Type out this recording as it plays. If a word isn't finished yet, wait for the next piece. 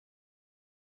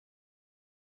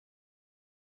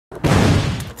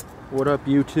What up,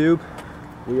 YouTube?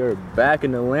 We are back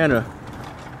in Atlanta.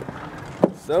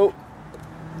 So,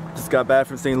 just got back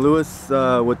from St. Louis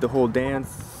with the whole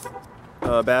dance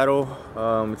battle.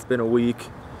 It's been a week.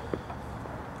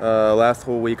 Last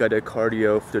whole week I did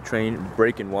cardio to train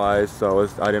breaking wise, so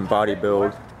I didn't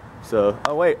bodybuild. So,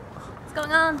 oh wait. What's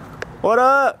going on? What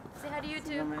up? Say hi to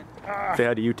YouTube. Say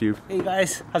hi to YouTube. Hey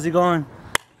guys, how's it going?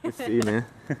 Good to see you, man.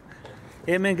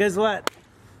 Hey man, guess what?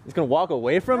 Just gonna walk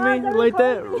away from me like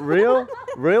that? Real?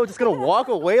 Real? Just gonna walk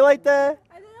away like that?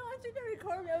 I didn't want you to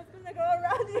record me. I was gonna go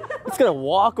around you. Just gonna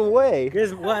walk away.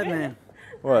 Guess what, man?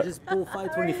 What? I just pulled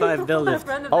 525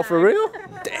 deadlift. Oh, for real?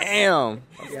 Damn.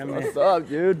 Yeah, man. What's up,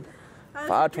 dude?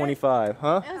 525,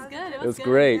 huh? It was good. It was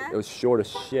great. It was short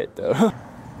as shit, though.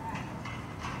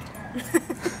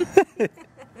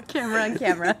 Camera on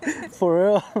camera. For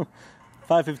real?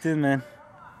 515, man.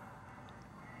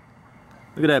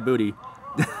 Look at that booty.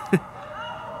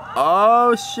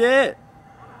 Oh, shit.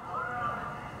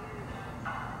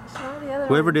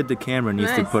 Whoever did the camera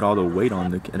needs to put all the weight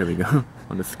on the, there we go,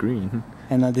 on the screen.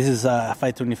 And this is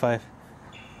 525.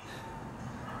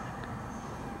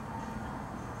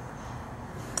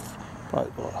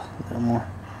 Probably go a little more.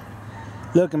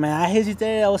 Look, man, I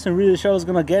hesitated. I wasn't really sure I was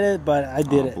gonna get it, but I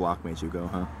did it. Block made you go,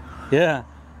 huh? Yeah.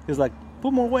 He was like,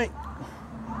 put more weight.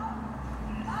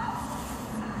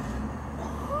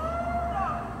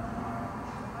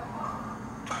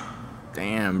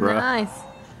 Damn, bro. Nice.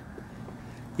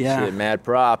 Yeah. Shit, mad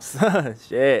props.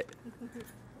 Shit.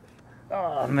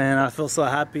 Oh man, I feel so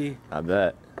happy. I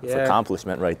bet. It's an Yeah.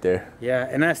 accomplishment right there. Yeah,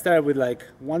 and I started with like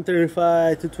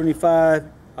 135, 225.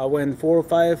 I went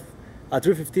 405,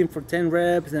 315 for 10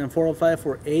 reps, then 405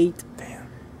 for 8. Damn.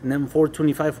 And then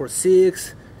 425 for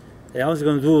 6. And I was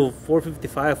gonna do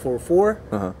 455 for 4.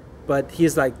 Uh-huh. But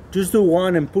he's like, just do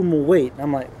 1 and put more weight.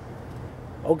 I'm like,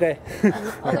 okay.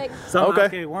 Okay. So Okay.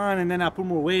 okay, 1, and then I put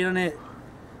more weight on it.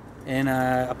 And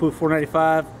I put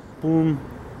 495, boom,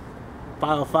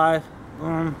 505,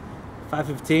 boom,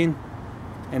 515,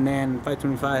 and then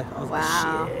 525. I was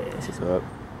Wow. like, shit. What's up?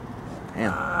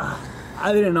 Damn.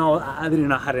 I didn't know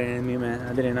how to end me, man.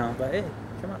 I didn't know, but hey,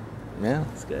 come on. Yeah.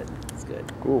 It's good. It's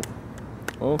good. Cool.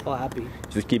 Well, All happy.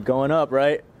 just keep going up,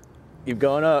 right? Keep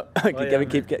going up. yeah,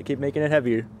 keep making it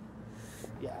heavier.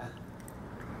 Yeah.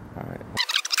 All right.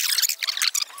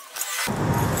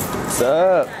 What's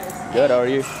up? Good. How are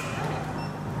you?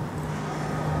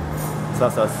 So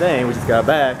as I was saying, we just got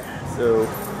back. So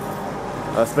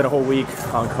I spent a whole week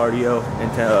on cardio,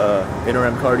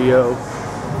 interim cardio,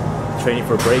 training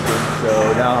for breaking.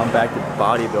 So now I'm back to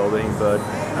bodybuilding, but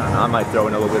I don't know, I might throw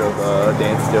in a little bit of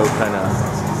dance still, kind of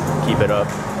keep it up.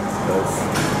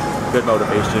 Because good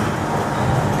motivation.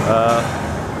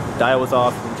 Diet was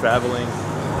off from traveling.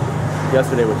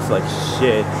 Yesterday was like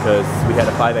shit because we had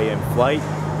a 5 a.m. flight.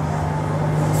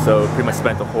 So pretty much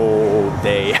spent the whole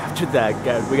day after that.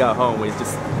 We got home, we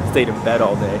just stayed in bed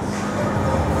all day. All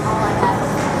I had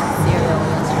was cereal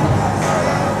yesterday.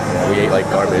 Yeah, we ate like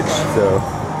garbage, so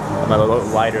I'm a little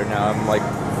lighter now. I'm like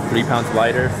 3 pounds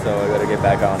lighter, so I gotta get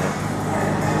back on it.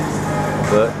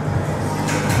 But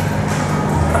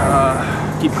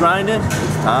keep grinding,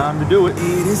 it's time to do it.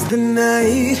 It is the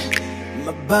night,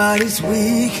 my body's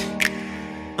weak.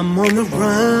 I'm on the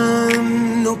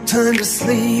run, no time to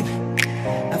sleep.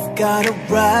 I've gotta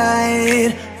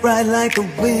ride like the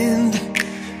wind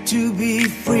to be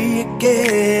free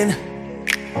again.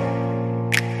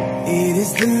 It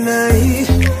is the night,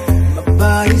 my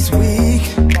body's weak.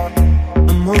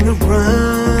 I'm on the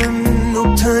run,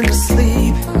 no time to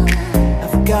sleep.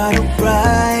 I've gotta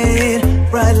ride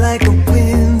like the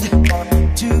wind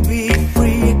to be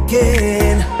free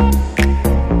again.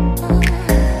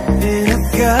 And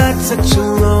I've got such a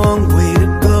long way to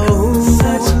go,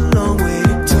 such a long way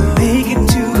to make it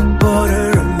to the border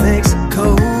of Mexico.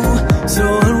 So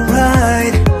I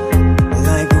ride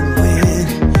like the wind,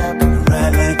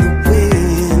 ride like the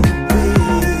wind,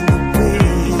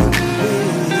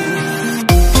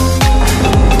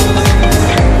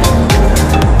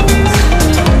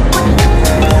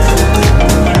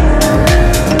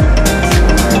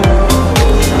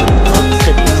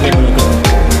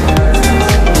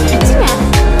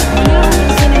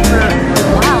 It's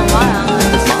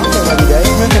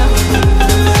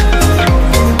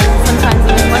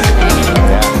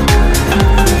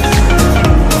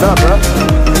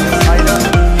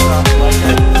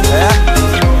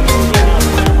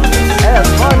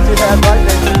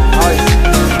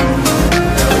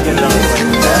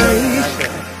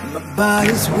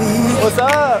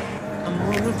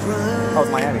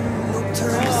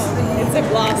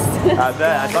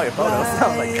that. I saw your photos. I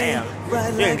was like, damn,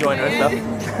 you're enjoying her stuff.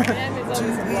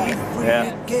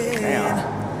 Yeah.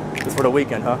 Damn. Just for the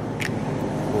weekend, huh?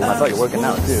 Ooh, I saw you working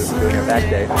out too, doing your back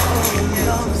day.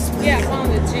 Yeah, I found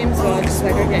the gym, so I just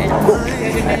like, okay,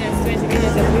 30 minutes, 20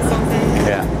 minutes, at least something.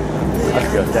 Yeah. That's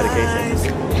good.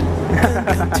 Dedication.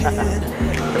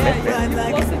 Yeah,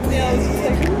 plus it, I was just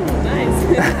like, nice.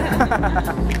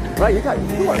 Right, you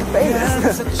are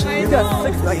famous. You got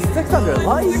 600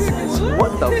 likes.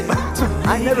 What the fuck? I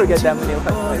never get that many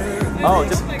likes. Oh,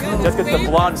 just because the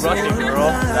blonde Russian girl.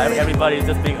 Everybody's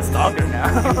just being a stalker now.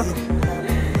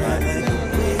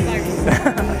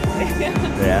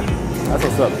 Yeah, that's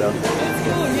what's up though. That's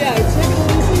cool, yeah, check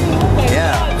it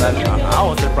out. Oh my God. I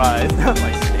was surprised. I'm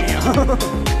like,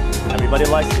 damn. Everybody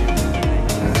likes you.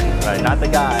 Right, not the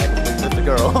guy, but just the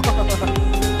girl.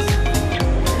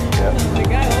 Yeah. The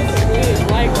guy also really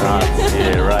likes me.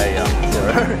 Yeah, right,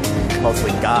 sure.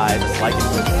 Mostly guys just liking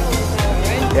you.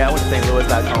 Yeah, I went to St. Louis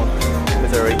back home,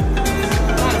 Missouri. Ah,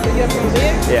 so you're from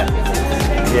there? Yeah.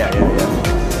 Yeah.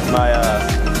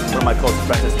 One of my closest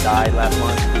friends just died last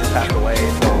month. He just passed away,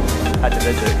 so I had to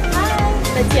visit. Hi,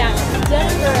 Tatiana.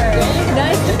 Jennifer.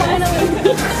 Nice to finally meet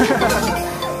you.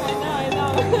 I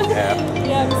know.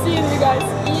 Yeah, I'm seeing you guys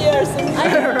years and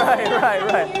years.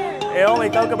 Right. It only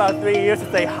took about 3 years to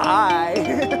say hi. I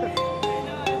know.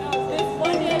 It's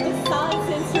funny, I just saw his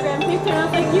Instagram picture and I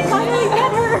was like, you finally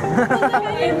met her.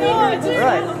 I know, I just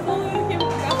Right. followed him a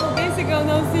couple days ago and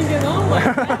I was thinking, oh my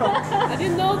God. I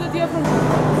didn't know that you're from...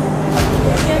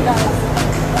 Yeah, guys.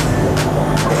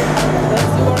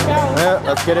 Let's work out. Yeah,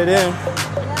 let's get it in.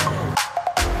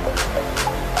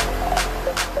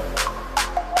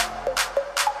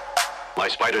 My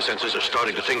spider senses are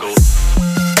starting to tingle.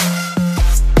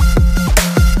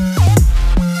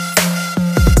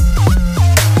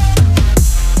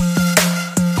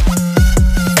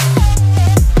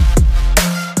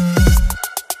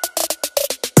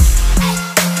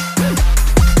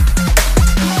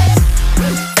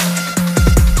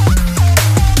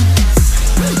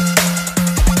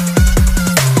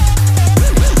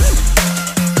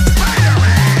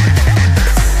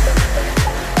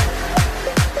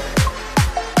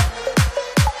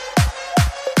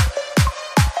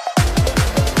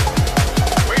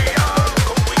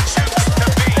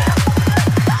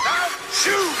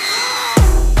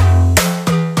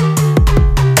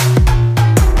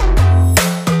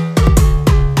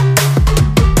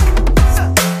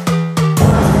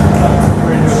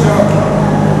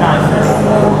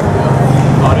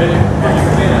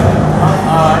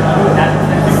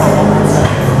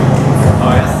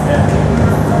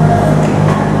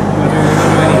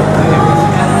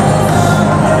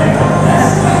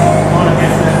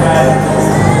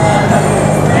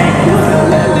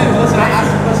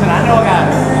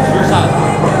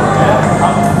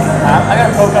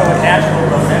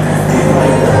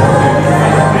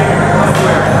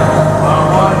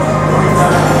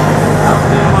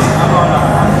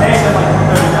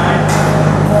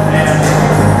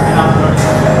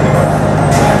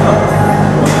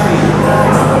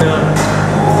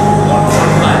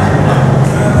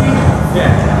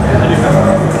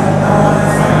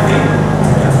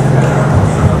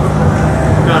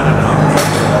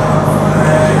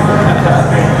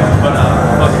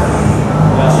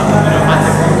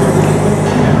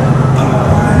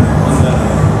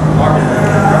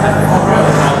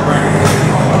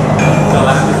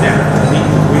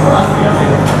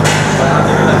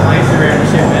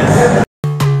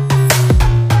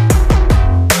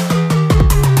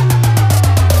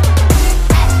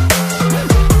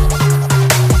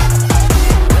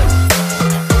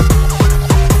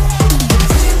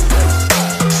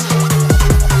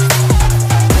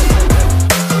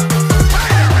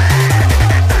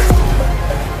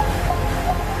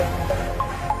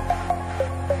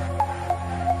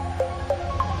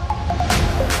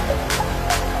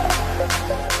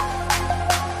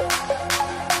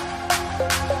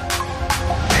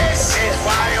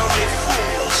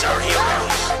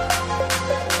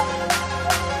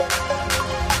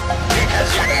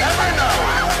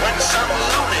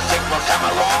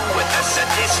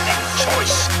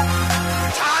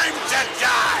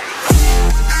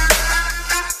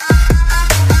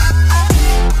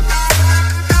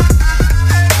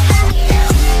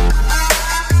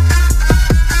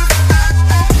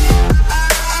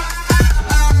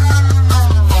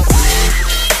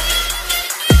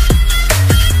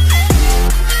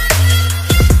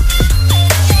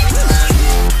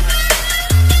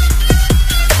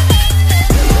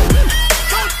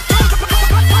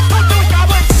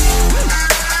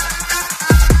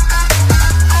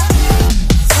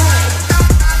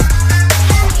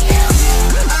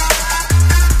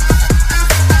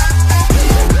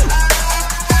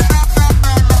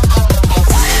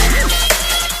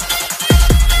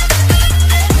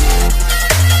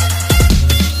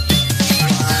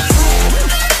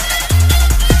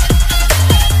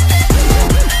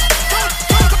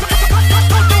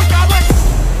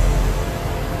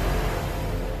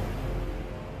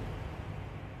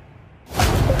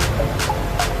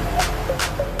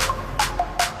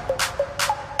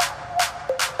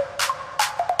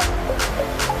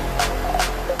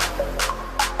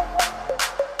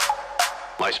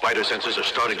 spider senses are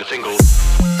starting to tingle.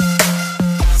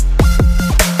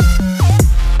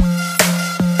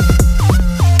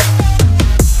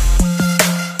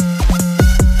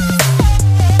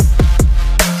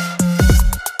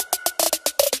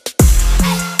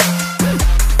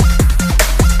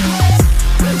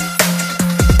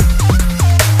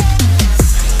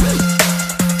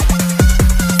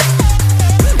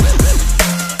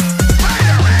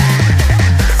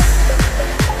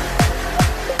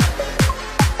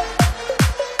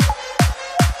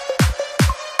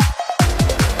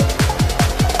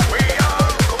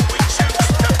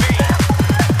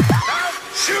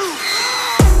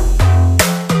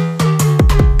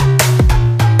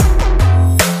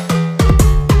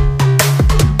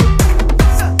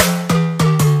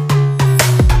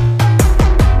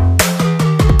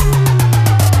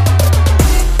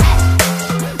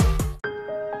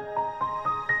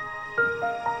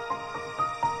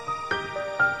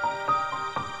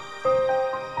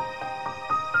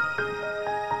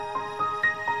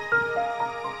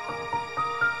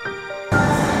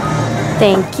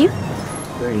 Thank you.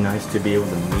 Very nice to be able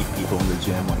to meet people in the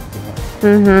gym like that.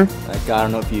 Mm-hmm. That guy, I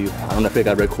don't know if it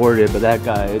got recorded, but that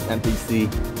guy is NPC.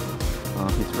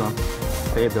 He's from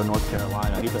Fayetteville, North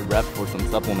Carolina. He's a rep for some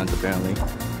supplements apparently.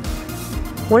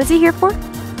 What is he here for?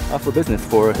 For business,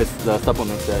 for his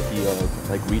supplements that he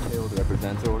like retails,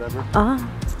 represents or whatever.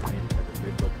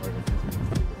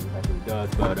 He does,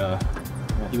 but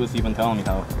he was even telling me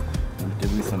how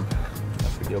give me some.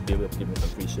 He'll be able to give me some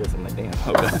free shit. I'm like, damn,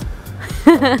 okay.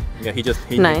 Yeah, he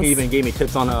Nice. He even gave me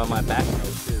tips on my back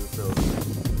nose too. So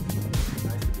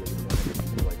nice to be able to run into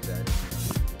people like that.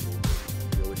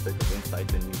 You always pick up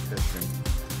insights and new tips, and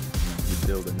you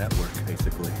build a network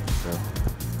basically. So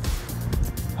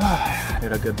I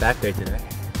had a good back day today.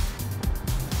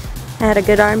 I had a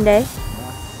good arm day.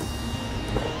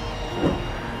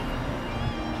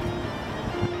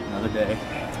 Another day.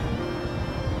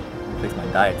 I'll fix my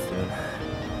diet soon.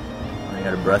 I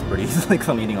got a breast, but he's like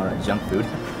I'm eating all that junk food.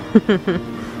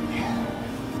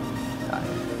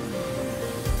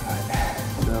 Alright,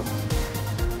 so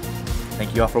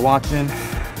thank you all for watching.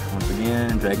 Once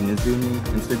again, Dragon Izumi,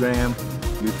 Instagram,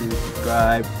 YouTube,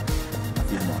 subscribe. I'll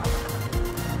see you tomorrow.